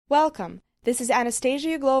Welcome. This is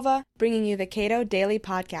Anastasia Uglova bringing you the Cato Daily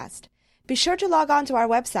Podcast. Be sure to log on to our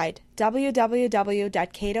website, www.cato.org,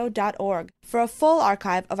 for a full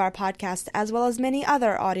archive of our podcast as well as many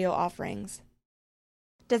other audio offerings.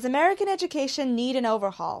 Does American education need an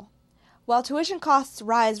overhaul? While tuition costs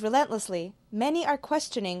rise relentlessly, many are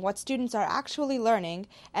questioning what students are actually learning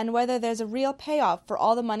and whether there's a real payoff for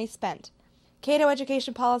all the money spent. Cato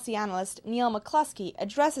education policy analyst Neil McCluskey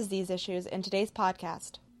addresses these issues in today's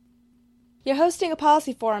podcast. You're hosting a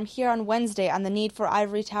policy forum here on Wednesday on the need for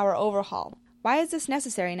ivory tower overhaul. Why is this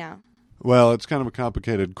necessary now? Well, it's kind of a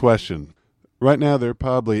complicated question. Right now, there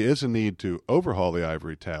probably is a need to overhaul the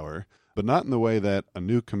ivory tower, but not in the way that a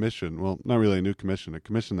new commission, well, not really a new commission, a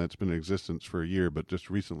commission that's been in existence for a year but just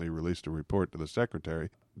recently released a report to the secretary,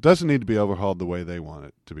 doesn't need to be overhauled the way they want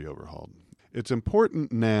it to be overhauled. It's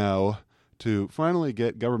important now to finally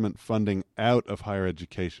get government funding out of higher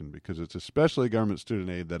education because it's especially government student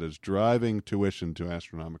aid that is driving tuition to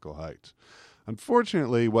astronomical heights.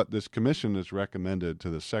 Unfortunately, what this commission has recommended to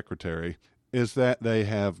the secretary is that they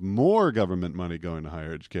have more government money going to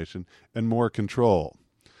higher education and more control.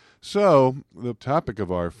 So, the topic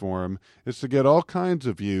of our forum is to get all kinds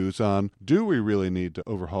of views on, do we really need to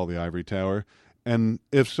overhaul the ivory tower? And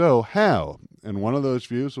if so, how? And one of those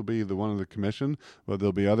views will be the one of the commission, but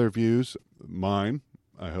there'll be other views, mine,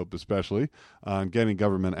 I hope especially, on getting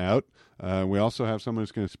government out. We also have someone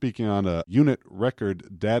who's going to be speaking on a unit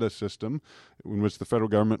record data system in which the federal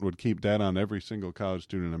government would keep data on every single college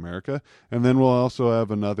student in America. And then we'll also have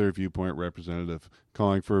another viewpoint representative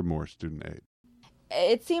calling for more student aid.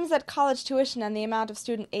 It seems that college tuition and the amount of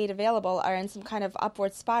student aid available are in some kind of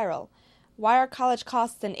upward spiral. Why are college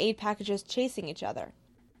costs and aid packages chasing each other?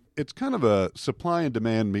 It's kind of a supply and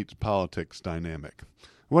demand meets politics dynamic.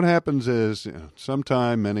 What happens is,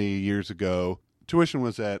 sometime many years ago, tuition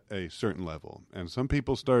was at a certain level, and some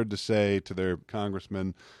people started to say to their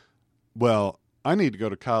congressmen, well, I need to go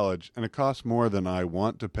to college, and it costs more than I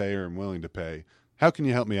want to pay or am willing to pay. How can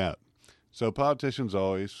you help me out? So politicians,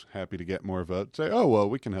 always happy to get more votes, say, oh, well,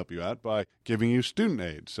 we can help you out by giving you student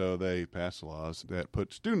aid. So they pass laws that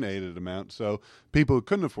put student aid at an amount so people who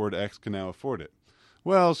couldn't afford X can now afford it.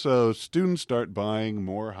 Well, so students start buying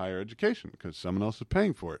more higher education because someone else is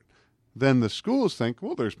paying for it. Then the schools think,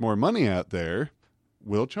 well, there's more money out there.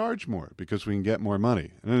 We'll charge more because we can get more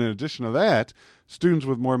money. And in addition to that, students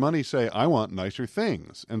with more money say, I want nicer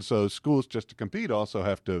things. And so schools, just to compete, also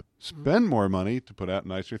have to spend more money to put out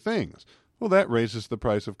nicer things. Well, that raises the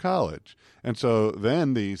price of college. And so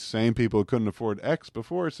then these same people who couldn't afford X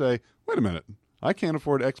before say, wait a minute, I can't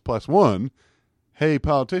afford X plus 1. Hey,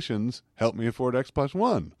 politicians, help me afford X plus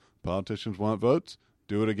 1. Politicians want votes,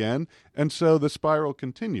 do it again. And so the spiral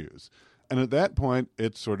continues. And at that point,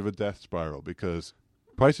 it's sort of a death spiral because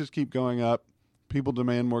prices keep going up, people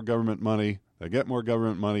demand more government money, they get more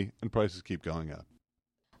government money, and prices keep going up.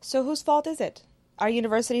 So whose fault is it? Are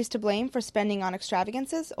universities to blame for spending on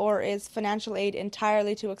extravagances, or is financial aid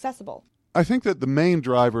entirely too accessible? I think that the main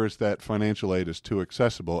driver is that financial aid is too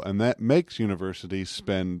accessible, and that makes universities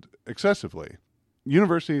spend excessively.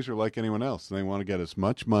 Universities are like anyone else. They want to get as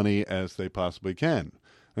much money as they possibly can.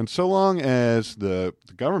 And so long as the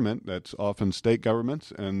government, that's often state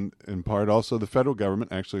governments and in part also the federal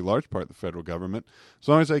government, actually large part the federal government, as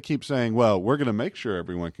long as they keep saying, well, we're going to make sure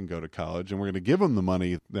everyone can go to college and we're going to give them the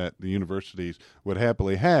money that the universities would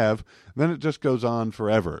happily have, then it just goes on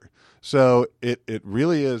forever. So it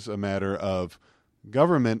really is a matter of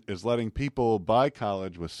government is letting people buy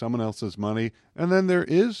college with someone else's money, and then there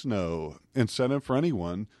is no incentive for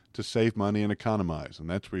anyone to save money and economize, and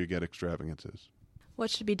that's where you get extravagances. What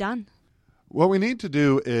should be done? What we need to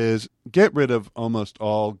do is get rid of almost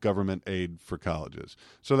all government aid for colleges.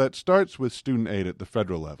 So that starts with student aid at the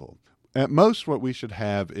federal level. At most, what we should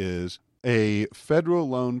have is a federal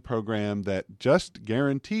loan program that just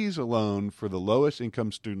guarantees a loan for the lowest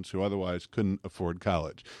income students who otherwise couldn't afford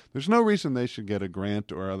college. There's no reason they should get a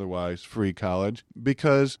grant or otherwise free college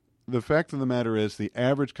because the fact of the matter is the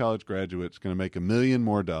average college graduate is going to make $1 million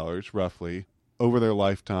more, roughly, over their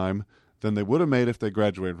lifetime than they would have made if they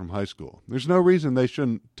graduated from high school. There's no reason they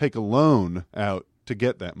shouldn't take a loan out to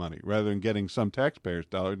get that money rather than getting some taxpayers'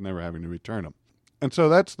 dollars and never having to return them. And so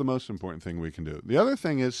that's the most important thing we can do. The other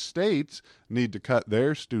thing is states need to cut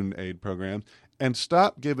their student aid programs and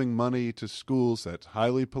stop giving money to schools that's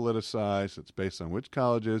highly politicized, that's based on which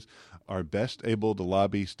colleges are best able to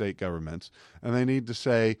lobby state governments. And they need to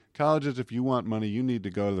say, colleges, if you want money, you need to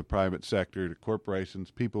go to the private sector, to corporations,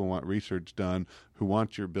 people who want research done, who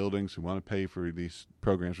want your buildings, who want to pay for these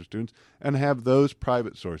programs for students, and have those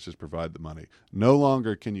private sources provide the money. No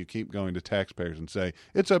longer can you keep going to taxpayers and say,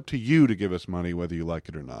 it's up to you to give us money whether you like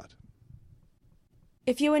it or not.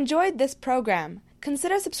 If you enjoyed this program,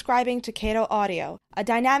 consider subscribing to Cato Audio, a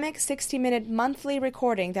dynamic 60-minute monthly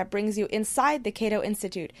recording that brings you inside the Cato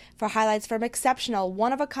Institute for highlights from exceptional,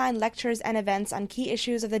 one-of-a-kind lectures and events on key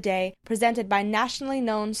issues of the day presented by nationally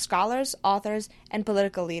known scholars, authors, and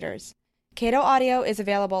political leaders. Cato Audio is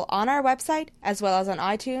available on our website as well as on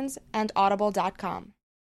iTunes and audible.com.